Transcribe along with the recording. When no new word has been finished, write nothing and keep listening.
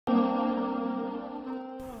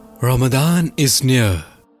Ramadan is near,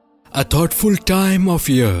 a thoughtful time of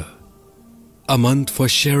year, a month for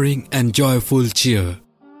sharing and joyful cheer.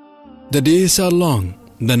 The days are long,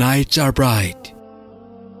 the nights are bright,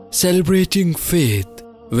 celebrating faith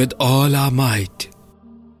with all our might.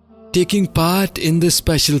 Taking part in this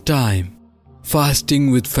special time,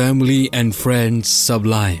 fasting with family and friends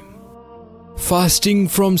sublime. Fasting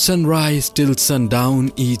from sunrise till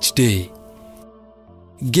sundown each day,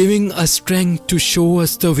 giving us strength to show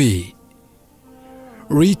us the way.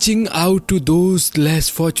 Reaching out to those less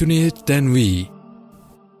fortunate than we.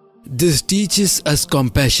 This teaches us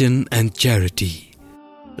compassion and charity,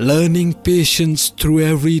 learning patience through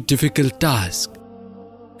every difficult task,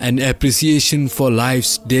 and appreciation for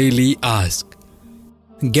life's daily ask.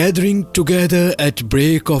 Gathering together at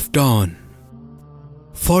break of dawn,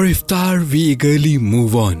 for iftar we eagerly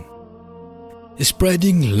move on,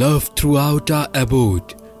 spreading love throughout our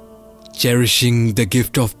abode, cherishing the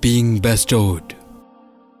gift of being bestowed,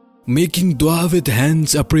 making dua with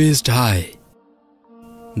hands upraised high.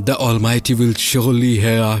 The Almighty will surely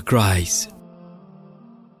hear our cries.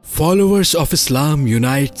 Followers of Islam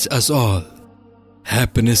unites us all,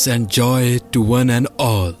 happiness and joy to one and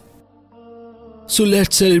all. So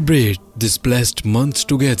let's celebrate this blessed month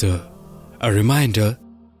together, a reminder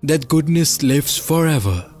that goodness lives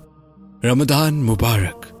forever. Ramadan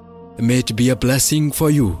Mubarak. May it be a blessing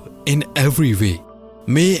for you in every way.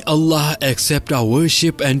 May Allah accept our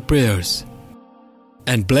worship and prayers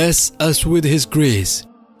and bless us with His grace,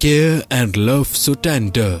 care and love so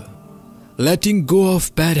tender, letting go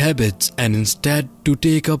of bad habits and instead to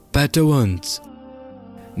take up better ones,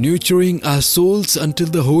 nurturing our souls until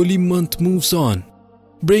the holy month moves on,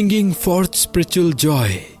 bringing forth spiritual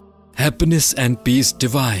joy, happiness and peace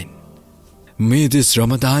divine. May this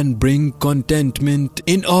Ramadan bring contentment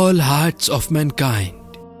in all hearts of mankind.